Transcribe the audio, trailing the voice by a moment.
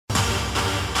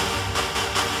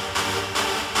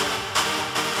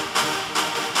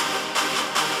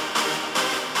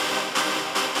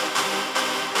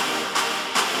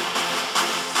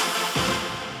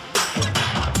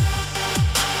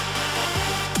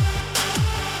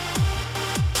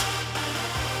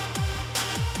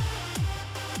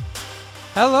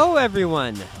Hello,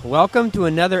 everyone. Welcome to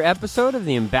another episode of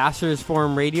the Ambassadors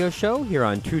Forum radio show here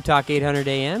on True Talk 800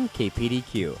 AM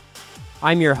KPDQ.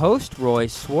 I'm your host, Roy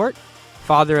Swart,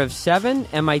 father of 7,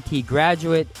 MIT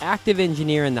graduate, active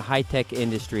engineer in the high-tech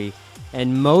industry,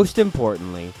 and most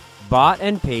importantly, bought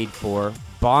and paid for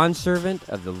bondservant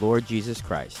of the Lord Jesus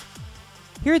Christ.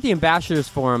 Here at the Ambassadors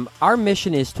Forum, our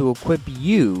mission is to equip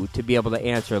you to be able to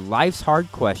answer life's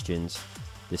hard questions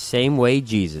the same way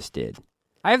Jesus did.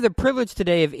 I have the privilege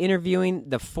today of interviewing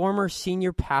the former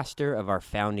senior pastor of our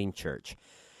founding church.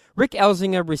 Rick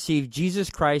Elzinga received Jesus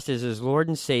Christ as his Lord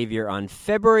and Savior on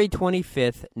February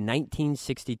 25th,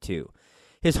 1962.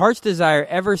 His heart's desire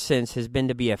ever since has been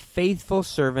to be a faithful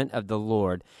servant of the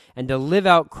Lord and to live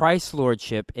out Christ's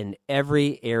lordship in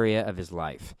every area of his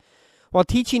life. While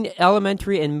teaching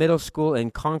elementary and middle school in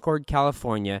Concord,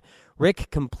 California, Rick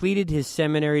completed his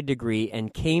seminary degree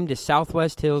and came to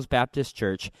Southwest Hills Baptist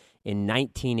Church in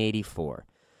 1984.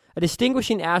 A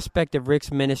distinguishing aspect of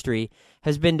Rick's ministry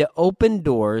has been to open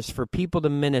doors for people to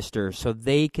minister so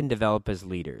they can develop as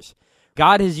leaders.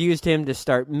 God has used him to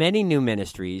start many new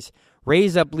ministries,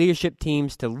 raise up leadership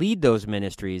teams to lead those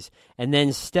ministries, and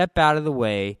then step out of the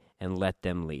way and let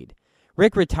them lead.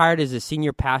 Rick retired as a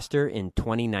senior pastor in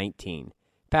 2019.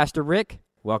 Pastor Rick,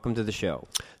 welcome to the show.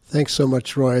 Thanks so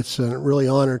much, Roy. It's a really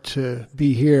honor to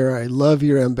be here. I love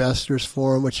your Ambassadors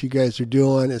Forum, what you guys are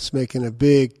doing. It's making a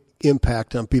big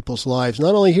impact on people's lives,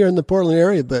 not only here in the Portland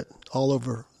area, but all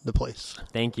over the place.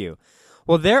 Thank you.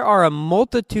 Well, there are a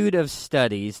multitude of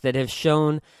studies that have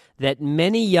shown that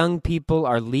many young people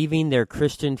are leaving their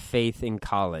Christian faith in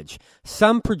college.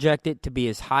 Some project it to be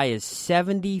as high as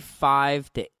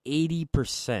 75 to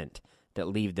 80% that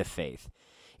leave the faith.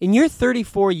 In your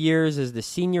 34 years as the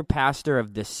senior pastor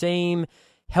of the same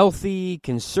healthy,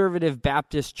 conservative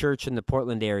Baptist church in the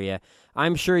Portland area,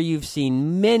 I'm sure you've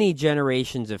seen many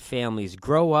generations of families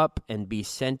grow up and be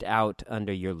sent out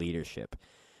under your leadership.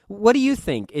 What do you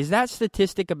think? Is that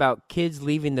statistic about kids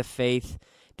leaving the faith,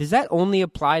 does that only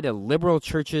apply to liberal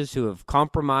churches who have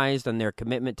compromised on their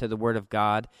commitment to the Word of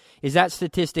God? Is that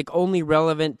statistic only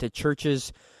relevant to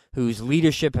churches whose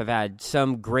leadership have had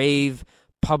some grave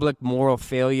public moral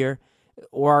failure?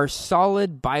 Or are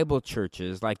solid Bible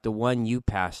churches like the one you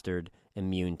pastored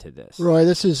immune to this? Roy,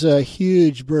 this is a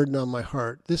huge burden on my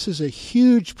heart. This is a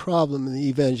huge problem in the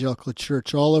evangelical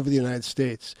church all over the United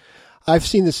States. I've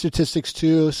seen the statistics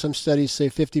too. Some studies say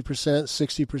 50%,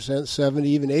 60%, 70%,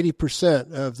 even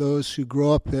 80% of those who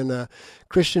grow up in a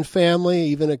Christian family,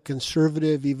 even a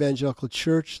conservative evangelical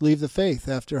church, leave the faith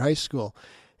after high school.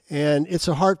 And it's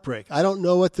a heartbreak. I don't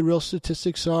know what the real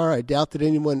statistics are. I doubt that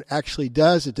anyone actually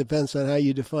does. It depends on how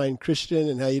you define Christian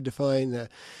and how you define a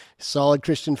solid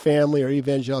Christian family or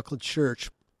evangelical church.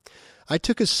 I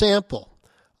took a sample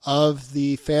of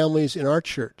the families in our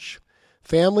church,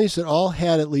 families that all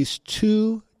had at least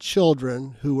 2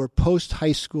 children who were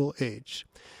post-high school age.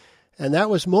 And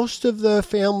that was most of the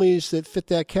families that fit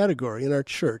that category in our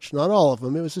church. Not all of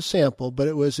them. It was a sample, but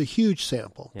it was a huge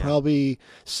sample. Yeah. Probably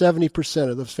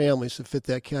 70% of those families that fit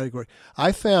that category.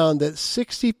 I found that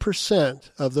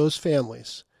 60% of those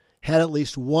families had at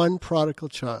least one prodigal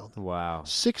child. Wow.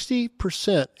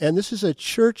 60%. And this is a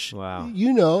church, wow.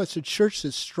 You know, it's a church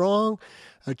that's strong,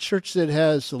 a church that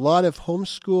has a lot of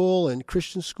homeschool and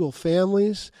Christian school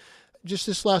families. Just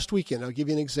this last weekend, I'll give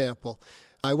you an example.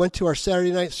 I went to our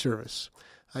Saturday night service.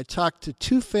 I talked to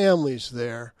 2 families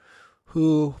there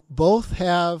who both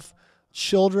have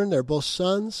children. They're both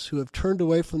sons who have turned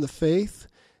away from the faith,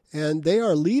 and they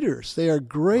are leaders. They are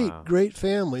great, wow. Great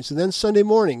families. And then Sunday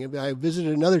morning, I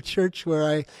visited another church where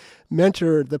I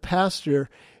mentored the pastor,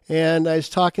 and I was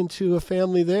talking to a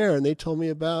family there, and they told me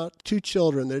about 2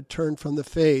 children that had turned from the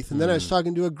faith. And then I was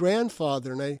talking to a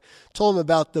grandfather, and I told him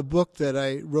about the book that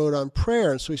I wrote on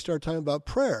prayer, and so we started talking about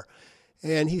prayer.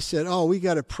 And he said, we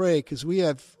got to pray because we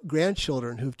have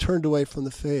grandchildren who've turned away from the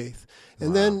faith. And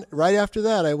wow. Then right after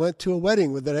that, I went to a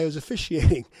wedding that I was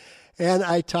officiating. And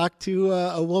I talked to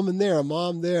a woman there, a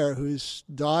mom there, whose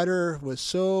daughter was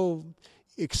so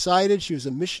excited. She was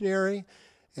a missionary,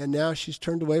 and now she's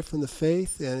turned away from the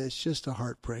faith, and it's just a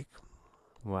heartbreak.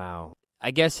 Wow. I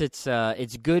guess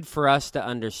it's good for us to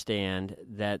understand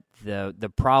that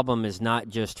the problem is not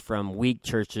just from weak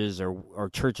churches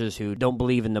or churches who don't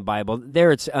believe in the Bible.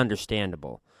 There it's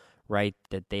understandable, right?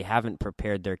 That they haven't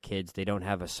prepared their kids. They don't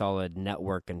have a solid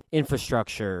network and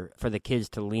infrastructure for the kids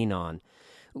to lean on.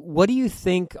 What do you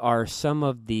think are some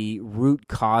of the root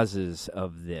causes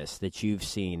of this that you've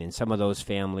seen in some of those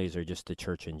families or just the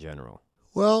church in general?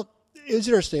 Well, it's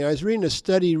interesting. I was reading a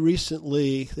study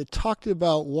recently that talked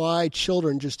about why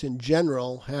children just in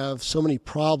general have so many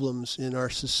problems in our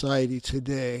society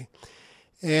today.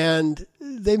 And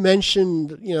they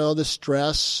mentioned, the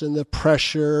stress and the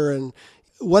pressure. And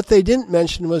what they didn't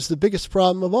mention was the biggest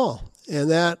problem of all. And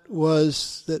that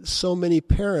was that so many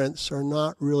parents are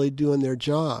not really doing their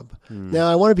job. Now,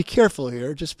 I want to be careful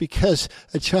here. Just because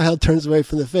a child turns away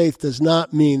from the faith does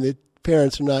not mean that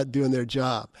parents are not doing their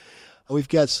job. We've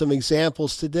got some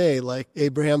examples today, like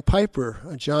Abraham Piper,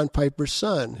 John Piper's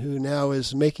son, who now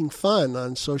is making fun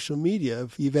on social media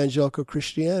of evangelical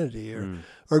Christianity,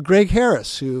 or Greg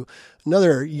Harris, who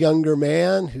another younger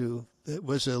man who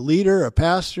was a leader, a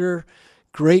pastor,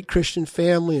 great Christian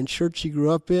family and church he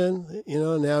grew up in.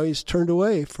 Now he's turned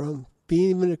away from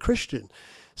being even a Christian.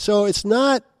 So it's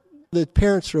not that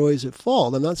parents are always at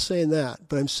fault. I'm not saying that,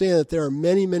 but I'm saying that there are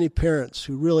many, many parents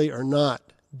who really are not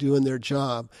doing their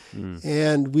job.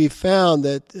 And we've found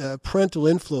that parental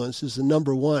influence is the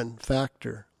number one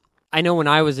factor. I know when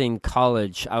I was in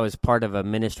college, I was part of a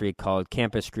ministry called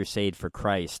Campus Crusade for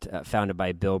Christ, founded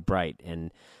by Bill Bright.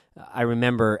 And I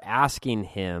remember asking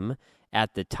him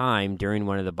at the time during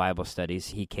one of the Bible studies,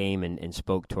 he came and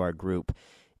spoke to our group.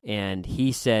 And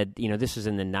he said, this was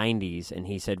in the 90s, and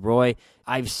he said, Roy,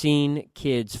 I've seen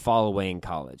kids fall away in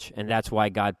college, and that's why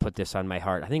God put this on my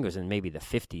heart. I think it was in maybe the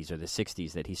 50s or the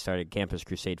 60s that he started Campus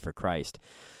Crusade for Christ.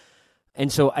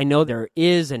 And so I know there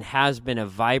is and has been a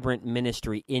vibrant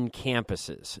ministry in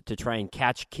campuses to try and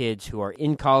catch kids who are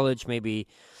in college, maybe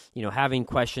having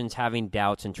questions, having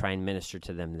doubts, and try and minister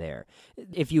to them there.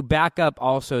 If you back up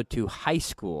also to high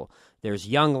school, there's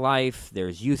Young Life,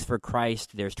 there's Youth for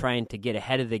Christ, there's trying to get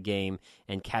ahead of the game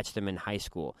and catch them in high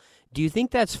school. Do you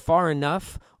think that's far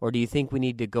enough, or do you think we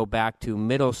need to go back to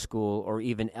middle school or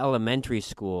even elementary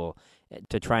school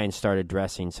to try and start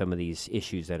addressing some of these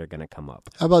issues that are going to come up?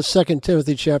 How about 2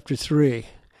 Timothy chapter 3?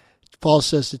 Paul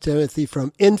says to Timothy,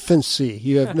 from infancy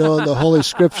you have known the Holy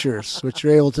Scriptures, which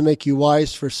are able to make you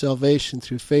wise for salvation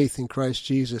through faith in Christ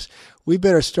Jesus. We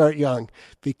better start young,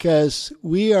 because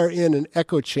we are in an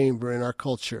echo chamber in our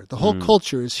culture. The whole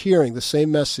culture is hearing the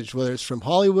same message, whether it's from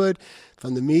Hollywood,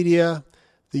 from the media,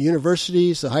 the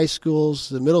universities, the high schools,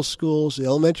 the middle schools, the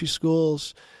elementary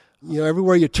schools.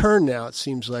 Everywhere you turn now, it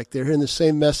seems like they're hearing the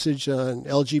same message on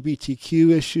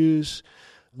LGBTQ issues,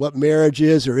 what marriage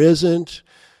is or isn't.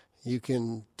 You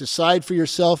can decide for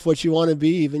yourself what you want to be,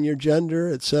 even your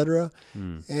gender, etc.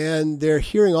 And they're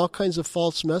hearing all kinds of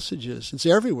false messages. It's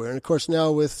everywhere. And, of course,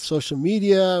 now with social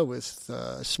media, with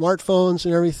smartphones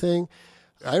and everything,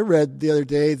 I read the other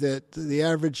day that the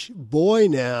average boy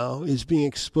now is being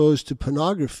exposed to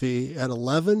pornography at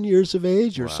 11 years of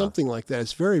age or something like that.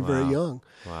 It's very, very young.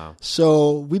 Wow.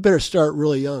 So we better start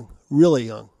really young, really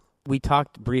young. We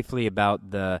talked briefly about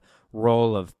the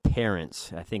role of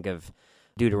parents. I think of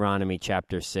Deuteronomy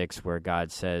chapter 6, where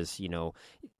God says,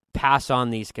 pass on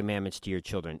these commandments to your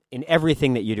children in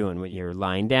everything that you're doing, when you're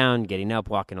lying down, getting up,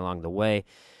 walking along the way.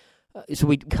 So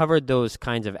we covered those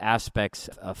kinds of aspects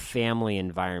of family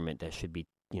environment that should be,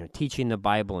 teaching the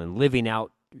Bible and living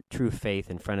out true faith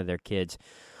in front of their kids.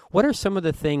 What are some of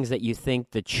the things that you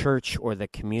think the church or the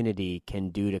community can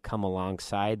do to come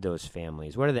alongside those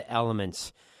families? What are the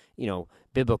elements,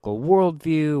 biblical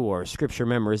worldview or scripture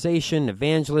memorization,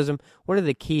 evangelism? What are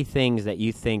the key things that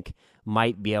you think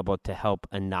might be able to help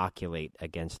inoculate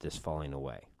against this falling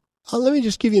away? Let me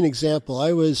just give you an example.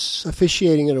 I was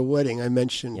officiating at a wedding I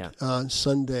mentioned on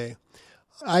Sunday.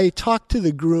 I talked to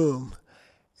the groom.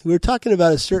 We were talking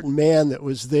about a certain man that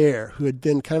was there who had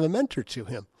been kind of a mentor to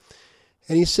him.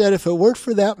 And he said, if it weren't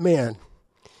for that man,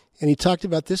 and he talked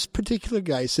about this particular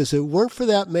guy, he says, if it weren't for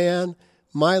that man,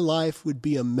 my life would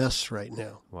be a mess right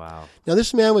now. Wow. Now,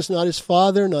 this man was not his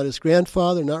father, not his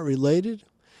grandfather, not related.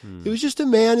 It was just a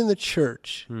man in the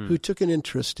church who took an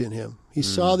interest in him. He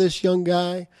saw this young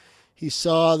guy. He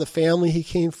saw the family he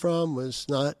came from was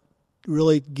not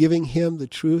really giving him the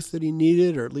truth that he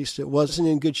needed, or at least it wasn't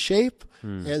in good shape.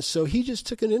 And so he just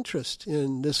took an interest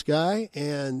in this guy.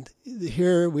 And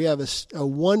here we have a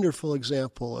wonderful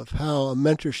example of how a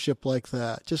mentorship like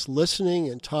that, just listening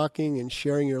and talking and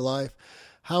sharing your life,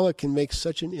 how it can make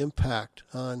such an impact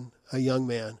on a young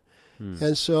man.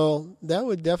 And so that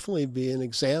would definitely be an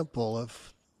example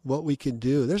of what we can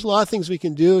do. There's a lot of things we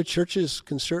can do. Churches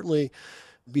can certainly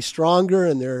be stronger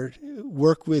in their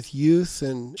work with youth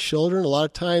and children. A lot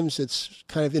of times it's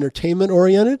kind of entertainment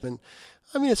oriented. And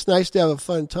I mean, it's nice to have a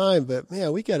fun time, but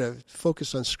man, we got to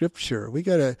focus on Scripture. We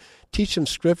got to teach them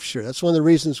Scripture. That's one of the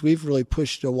reasons we've really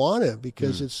pushed Awana,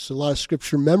 because it's a lot of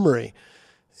Scripture memory.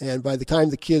 And by the time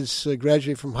the kids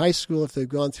graduate from high school, if they've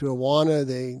gone through Awana,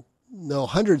 they know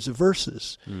hundreds of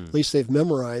verses. At least they've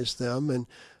memorized them. And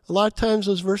a lot of times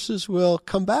those verses will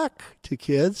come back to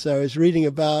kids. I was reading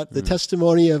about the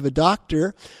testimony of a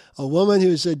doctor, a woman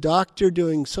who's a doctor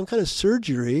doing some kind of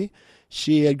surgery.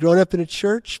 She had grown up in a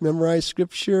church, memorized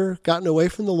scripture, gotten away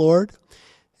from the Lord.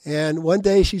 And one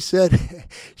day she said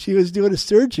she was doing a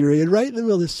surgery, and right in the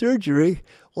middle of the surgery,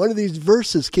 one of these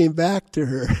verses came back to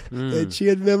her that she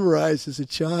had memorized as a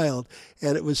child.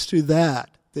 And it was through that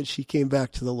she came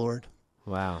back to the Lord.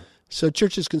 Wow. So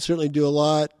churches can certainly do a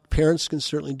lot. Parents can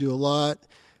certainly do a lot.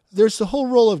 There's the whole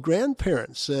role of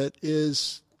grandparents that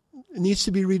needs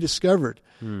to be rediscovered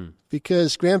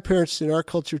because grandparents in our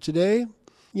culture today,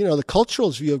 the cultural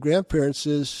view of grandparents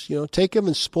is, take them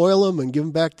and spoil them and give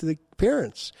them back to the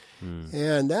parents.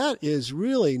 And that is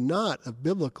really not a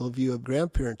biblical view of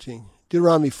grandparenting.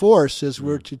 Deuteronomy 4 says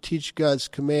we're to teach God's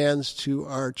commands to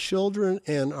our children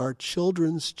and our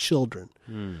children's children.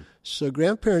 So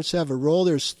grandparents have a role.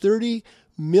 There's 30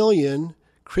 million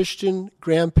Christian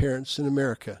grandparents in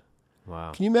America.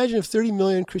 Wow. Can you imagine if 30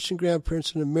 million Christian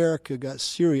grandparents in America got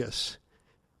serious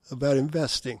about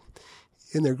investing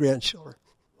in their grandchildren?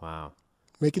 Wow.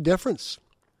 Make a difference.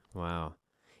 Wow.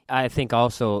 I think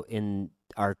also in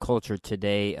our culture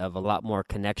today of a lot more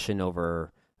connection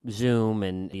over Zoom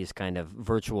and these kind of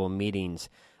virtual meetings,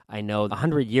 I know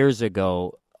 100 years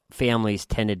ago, families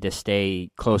tended to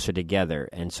stay closer together,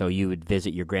 and so you would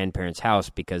visit your grandparents' house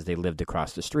because they lived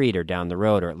across the street or down the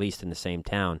road or at least in the same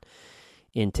town.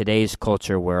 In today's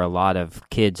culture where a lot of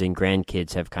kids and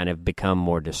grandkids have kind of become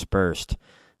more dispersed,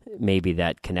 maybe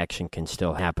that connection can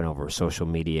still happen over social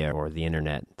media or the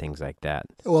internet, things like that.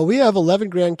 Well, we have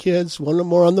 11 grandkids, one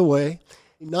more on the way.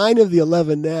 9 of the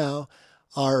 11 now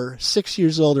are 6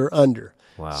 years old or under.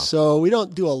 Wow. So we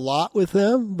don't do a lot with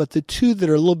them, but the 2 that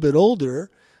are a little bit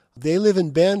older, they live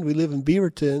in Bend, we live in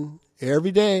Beaverton.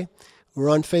 Every day we're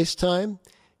on FaceTime.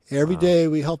 Every day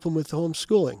we help them with the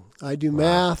homeschooling. I do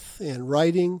math and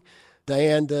writing.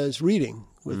 Diane does reading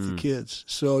with the kids.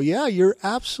 So yeah, you're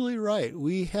absolutely right.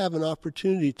 We have an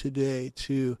opportunity today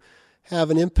to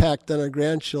have an impact on our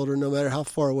grandchildren no matter how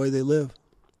far away they live.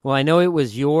 Well, I know it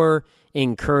was your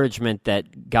encouragement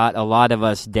that got a lot of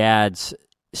us dads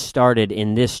started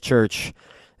in this church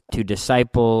to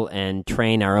disciple and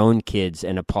train our own kids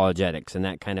in apologetics, and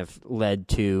that kind of led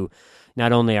to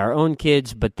not only our own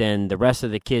kids, but then the rest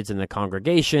of the kids in the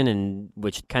congregation, and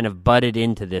which kind of budded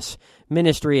into this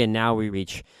ministry, and now we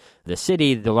reach the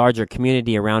city, the larger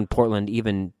community around Portland,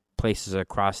 even places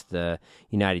across the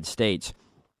United States.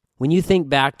 When you think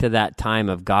back to that time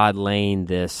of God laying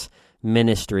this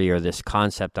ministry or this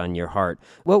concept on your heart,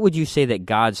 what would you say that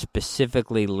God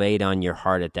specifically laid on your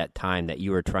heart at that time that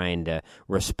you were trying to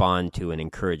respond to and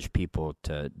encourage people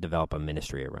to develop a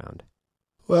ministry around?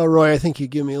 Well, Roy, I think you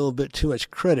give me a little bit too much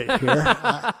credit here.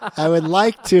 I would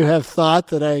like to have thought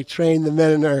that I trained the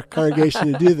men in our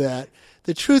congregation to do that.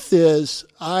 The truth is,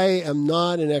 I am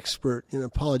not an expert in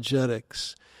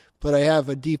apologetics, but I have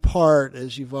a deep heart,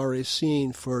 as you've already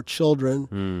seen, for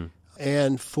children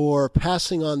and for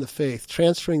passing on the faith,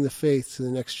 transferring the faith to the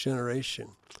next generation.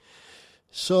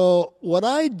 So what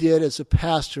I did as a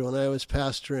pastor when I was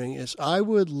pastoring is I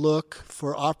would look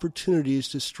for opportunities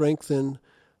to strengthen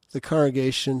the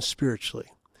congregation spiritually.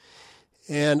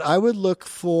 And I would look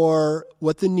for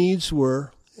what the needs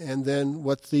were and then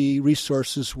what the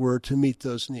resources were to meet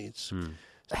those needs.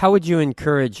 How would you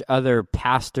encourage other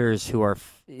pastors who are,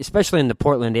 especially in the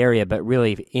Portland area, but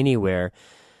really anywhere,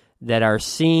 that are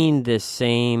seeing this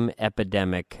same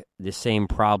epidemic, the same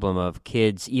problem of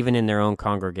kids, even in their own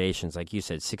congregations, like you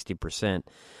said, 60%,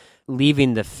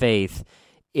 leaving the faith?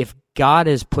 If God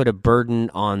has put a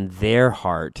burden on their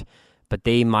heart, but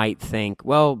they might think,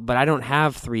 well, but I don't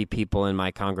have 3 people in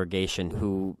my congregation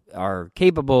who are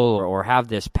capable or have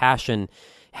this passion.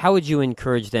 How would you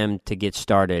encourage them to get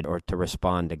started or to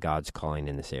respond to God's calling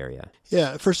in this area?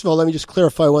 Yeah, first of all, let me just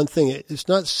clarify one thing. It's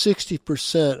not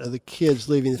 60% of the kids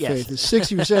leaving the faith. It's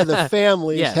 60% of the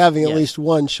families having at least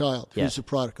one child who's a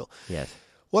prodigal. Yes.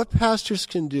 What pastors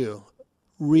can do,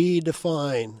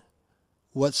 redefine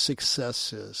what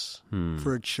success is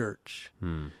for a church.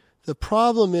 The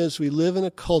problem is we live in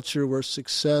a culture where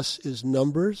success is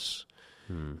numbers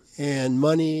and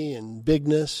money and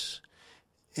bigness,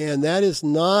 and that is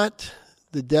not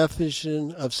the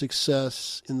definition of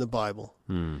success in the Bible.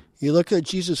 You look at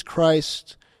Jesus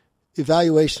Christ's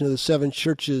evaluation of the 7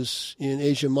 churches in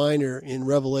Asia Minor in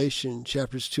Revelation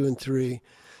chapters 2 and 3.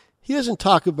 He doesn't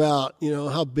talk about,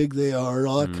 how big they are and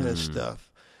all that kind of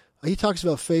stuff. He talks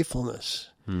about faithfulness.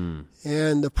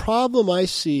 And the problem I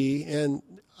see, and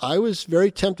I was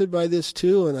very tempted by this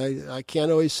too, and I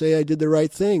can't always say I did the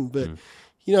right thing, but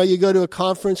You go to a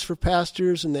conference for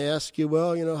pastors and they ask you,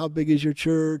 well, how big is your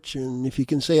church? And if you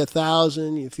can say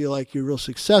 1,000, you feel like you're real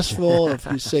successful. If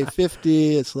you say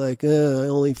 50, it's like,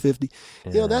 only 50.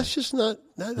 Yeah. That's just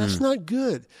that's not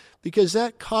good, because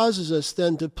that causes us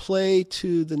then to play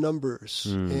to the numbers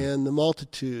and the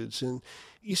multitudes. And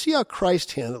you see how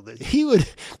Christ handled it. He would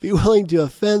be willing to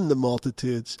offend the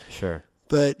multitudes. Sure.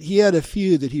 But he had a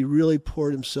few that he really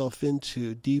poured himself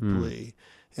into deeply.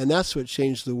 And that's what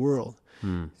changed the world.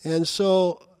 And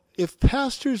so if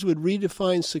pastors would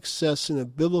redefine success in a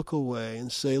biblical way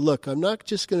and say, look, I'm not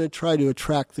just going to try to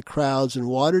attract the crowds and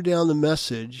water down the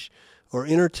message or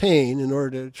entertain in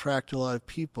order to attract a lot of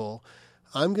people.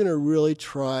 I'm going to really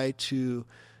try to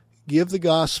give the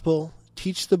gospel,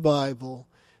 teach the Bible,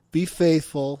 be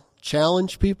faithful,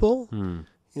 challenge people.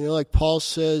 Like Paul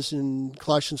says in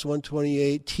Colossians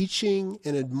 1:28, teaching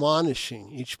and admonishing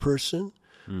each person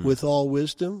with all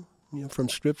wisdom, from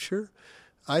Scripture.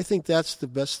 I think that's the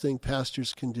best thing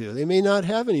pastors can do. They may not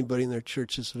have anybody in their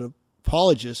church as an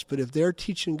apologist, but if they're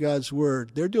teaching God's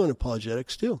Word, they're doing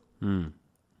apologetics too.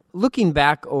 Looking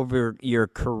back over your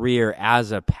career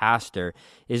as a pastor,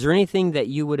 is there anything that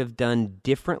you would have done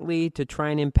differently to try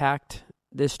and impact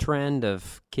this trend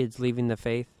of kids leaving the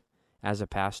faith as a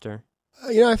pastor?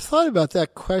 I've thought about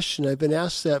that question. I've been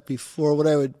asked that before, what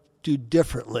I would do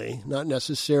differently, not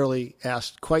necessarily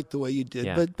asked quite the way you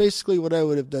did, but basically what I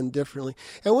would have done differently.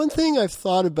 And one thing I've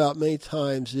thought about many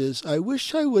times is I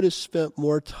wish I would have spent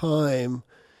more time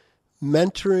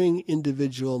mentoring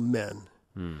individual men.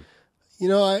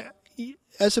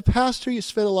 As a pastor, you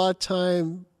spend a lot of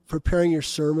time preparing your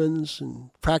sermons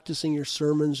and practicing your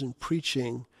sermons and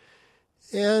preaching.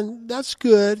 And that's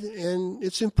good, and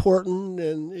it's important,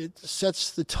 and it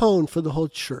sets the tone for the whole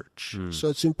church. So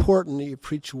it's important that you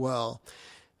preach well.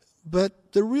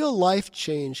 But the real life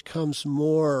change comes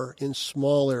more in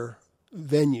smaller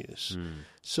venues.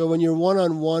 So when you're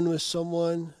one-on-one with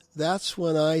someone, that's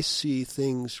when I see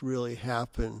things really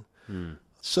happen.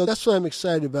 So that's what I'm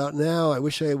excited about now. I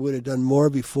wish I would have done more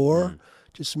before,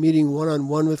 just meeting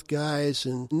one-on-one with guys,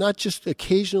 and not just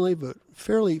occasionally, but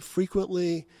fairly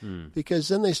frequently, because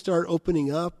then they start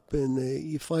opening up and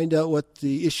you find out what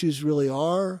the issues really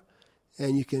are,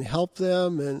 and you can help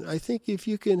them. And I think if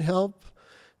you can help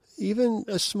even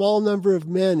a small number of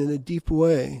men in a deep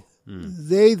way,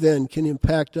 they then can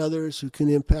impact others who can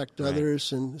impact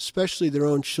others, and especially their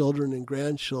own children and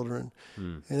grandchildren.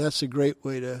 And that's a great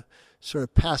way to sort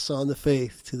of pass on the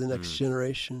faith to the next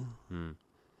generation.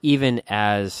 Even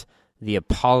as the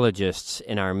apologists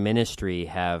in our ministry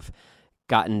have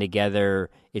gotten together,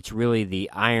 it's really the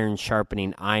iron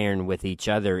sharpening iron with each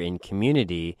other in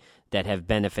community that have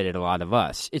benefited a lot of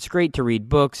us. It's great to read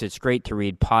books, it's great to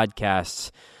read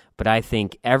podcasts, but I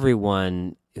think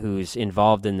everyone who's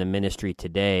involved in the ministry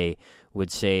today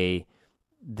would say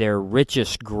their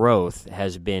richest growth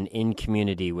has been in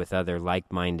community with other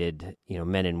like-minded,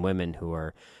 men and women who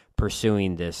are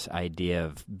pursuing this idea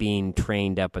of being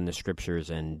trained up in the Scriptures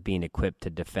and being equipped to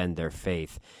defend their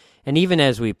faith. And even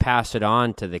as we pass it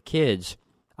on to the kids,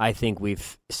 I think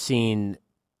we've seen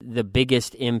the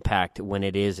biggest impact when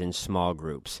it is in small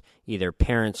groups, either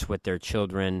parents with their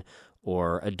children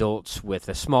or adults with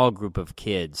a small group of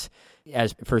kids.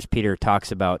 As 1 Peter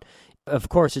talks about, of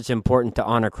course, it's important to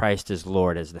honor Christ as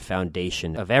Lord, as the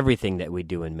foundation of everything that we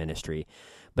do in ministry.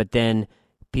 But then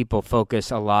people focus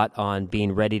a lot on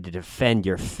being ready to defend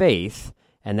your faith,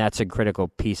 and that's a critical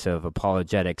piece of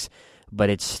apologetics. But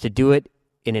it's to do it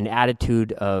in an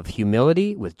attitude of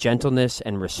humility, with gentleness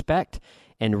and respect,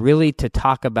 and really to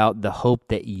talk about the hope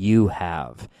that you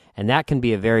have. And that can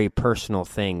be a very personal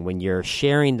thing. When you're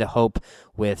sharing the hope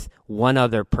with one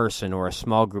other person or a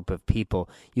small group of people,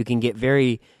 you can get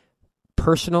very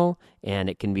personal, and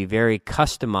it can be very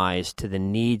customized to the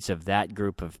needs of that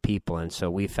group of people. And so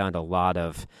we found a lot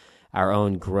of our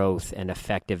own growth and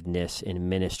effectiveness in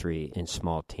ministry in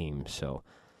small teams. So,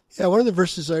 yeah, one of the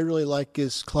verses I really like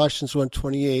is Colossians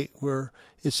 1:28, where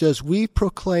it says, "We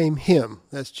proclaim him,"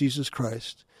 that's Jesus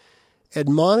Christ,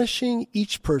 "admonishing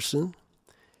each person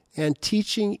and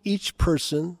teaching each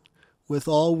person with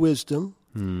all wisdom,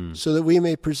 so that we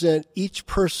may present each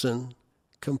person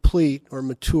complete or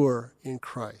mature in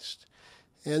Christ."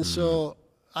 And so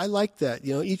I like that,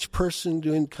 each person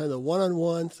doing kind of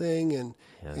one-on-one thing and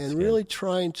really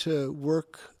trying to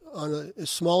work on a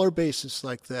smaller basis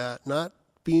like that, not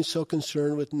being so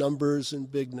concerned with numbers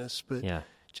and bigness, but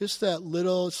just that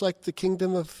little, it's like the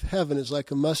kingdom of heaven is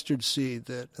like a mustard seed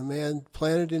that a man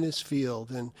planted in his field.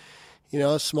 And,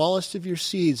 smallest of your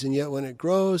seeds, and yet when it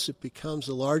grows, it becomes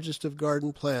the largest of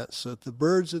garden plants, so that the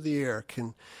birds of the air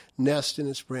can nest in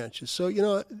its branches. So,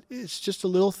 it's just a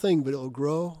little thing, but it will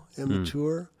grow and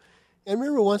mature. And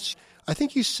remember once, I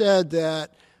think you said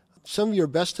that some of your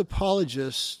best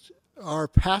apologists are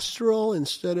pastoral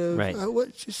instead of... Right.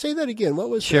 Say that again. What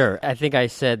was Sure. that? I think I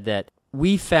said that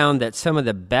we found that some of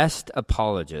the best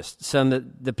apologists, some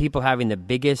of the people having the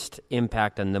biggest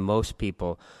impact on the most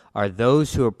people, are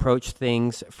those who approach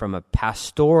things from a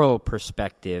pastoral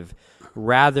perspective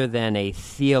rather than a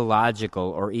theological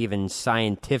or even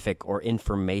scientific or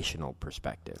informational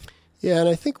perspective. Yeah, and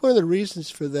I think one of the reasons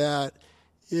for that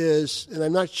is, and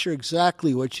I'm not sure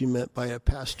exactly what you meant by a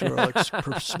pastoral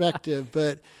perspective,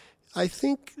 but I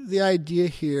think the idea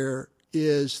here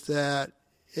is that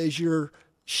as you're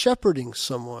shepherding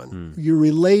someone, you're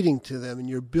relating to them, and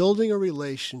you're building a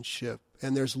relationship,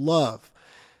 and there's love.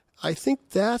 I think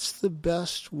that's the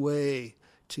best way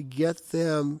to get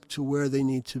them to where they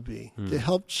need to be, to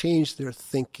help change their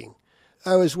thinking.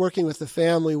 I was working with a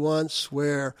family once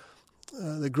where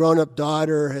the grown-up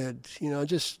daughter had,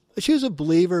 she was a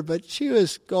believer, but she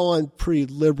was going pretty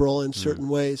liberal in certain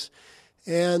ways.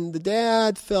 And the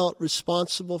dad felt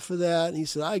responsible for that. And he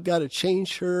said, I got to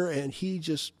change her. And he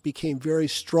just became very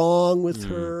strong with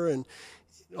her and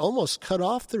almost cut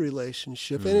off the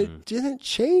relationship. And it didn't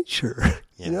change her,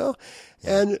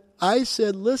 And I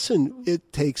said, listen,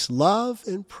 it takes love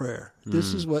and prayer.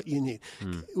 This is what you need,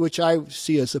 which I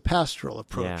see as a pastoral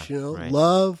approach, right.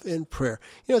 Love and prayer.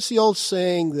 It's the old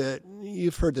saying that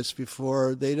you've heard this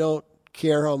before. They don't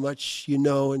care how much you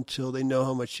know until they know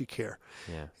how much you care.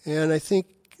 Yeah. And I think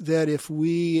that if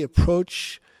we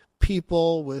approach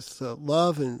people with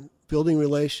love and building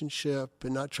relationship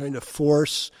and not trying to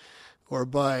force or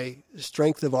by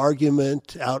strength of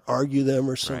argument out-argue them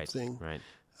or something, right.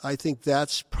 I think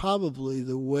that's probably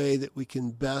the way that we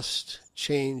can best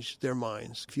change their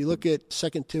minds. If you look at 2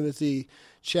 Timothy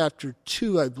chapter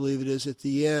 2, I believe it is, at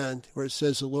the end, where it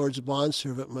says the Lord's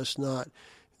bondservant must not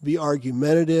be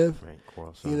argumentative,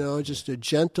 just a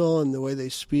gentle in the way they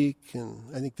speak,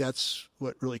 and I think that's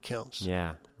what really counts.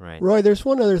 Yeah, right. Roy, there's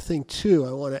one other thing, too,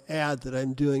 I want to add that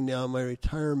I'm doing now in my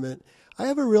retirement. I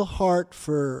have a real heart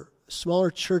for smaller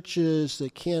churches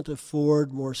that can't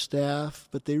afford more staff,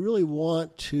 but they really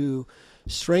want to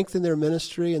strengthen their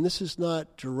ministry, and this is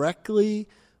not directly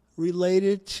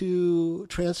related to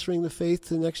transferring the faith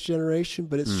to the next generation,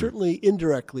 but it's certainly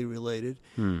indirectly related.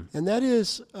 And that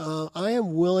is, I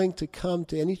am willing to come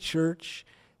to any church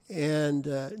and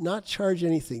not charge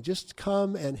anything. Just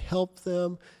come and help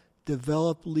them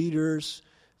develop leaders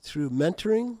through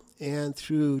mentoring and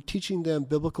through teaching them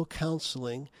biblical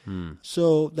counseling.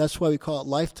 So that's why we call it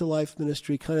life-to-life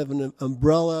ministry, kind of an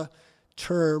umbrella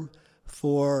term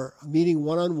for meeting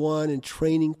one-on-one and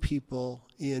training people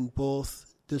in both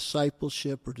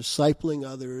discipleship or discipling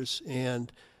others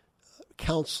and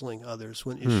counseling others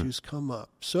when issues come up.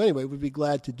 So anyway, we'd be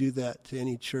glad to do that to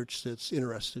any church that's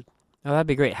interested. Oh, that'd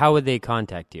be great. How would they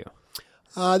contact you?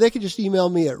 They could just email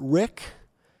me at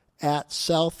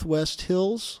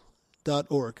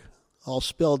rick@southwesthills.org. All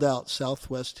spelled out,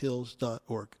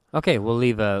 southwesthills.org. Okay, we'll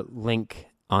leave a link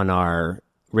on our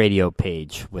radio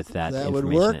page with that That information.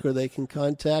 would work, or they can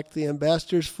contact the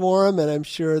Ambassadors Forum, and I'm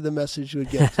sure the message would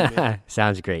get to me.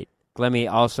 Sounds great. Let me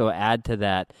also add to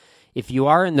that, if you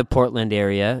are in the Portland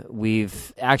area,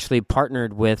 we've actually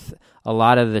partnered with a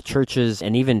lot of the churches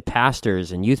and even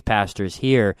pastors and youth pastors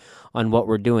here on what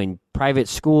we're doing. Private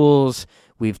schools,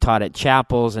 we've taught at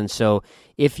chapels, and so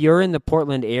if you're in the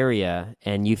Portland area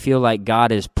and you feel like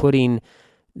God is putting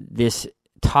this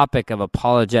topic of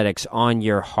apologetics on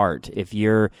your heart, if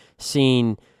you're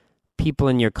seeing people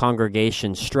in your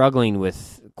congregation struggling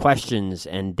with questions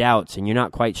and doubts and you're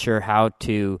not quite sure how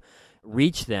to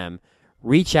reach them,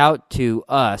 reach out to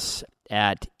us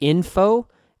at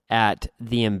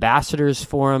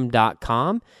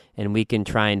info@theambassadorsforum.com, and we can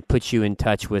try and put you in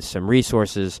touch with some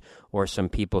resources or some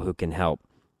people who can help.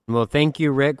 Well, thank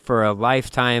you, Rick, for a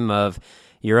lifetime of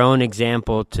your own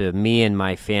example to me and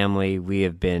my family. We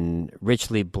have been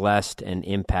richly blessed and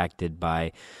impacted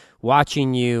by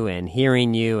watching you and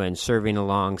hearing you and serving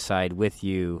alongside with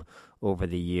you over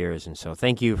the years. And so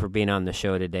thank you for being on the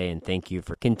show today, and thank you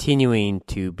for continuing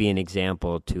to be an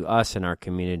example to us and our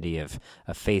community of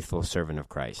a faithful servant of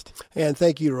Christ. And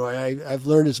thank you, Roy. I've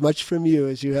learned as much from you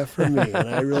as you have from me, and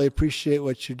I really appreciate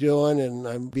what you're doing, and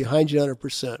I'm behind you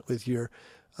 100% with your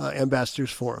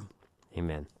Ambassadors Forum.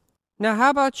 Amen. Now,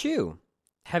 how about you?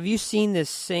 Have you seen this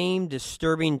same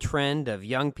disturbing trend of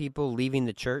young people leaving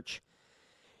the church?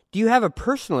 Do you have a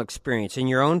personal experience in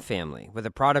your own family with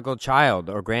a prodigal child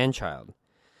or grandchild?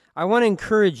 I want to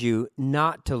encourage you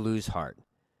not to lose heart.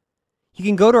 You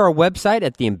can go to our website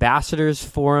at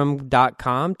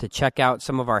theambassadorsforum.com to check out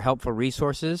some of our helpful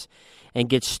resources and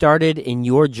get started in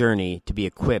your journey to be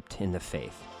equipped in the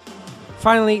faith.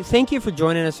 Finally, thank you for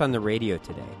joining us on the radio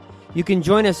today. You can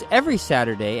join us every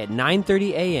Saturday at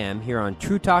 9:30 a.m. here on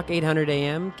True Talk 800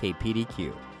 AM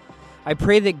KPDQ. I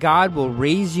pray that God will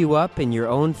raise you up in your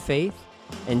own faith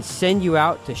and send you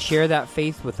out to share that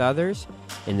faith with others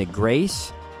in the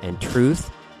grace and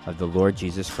truth of the Lord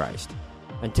Jesus Christ.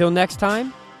 Until next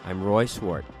time, I'm Roy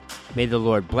Swart. May the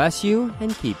Lord bless you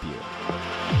and keep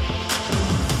you.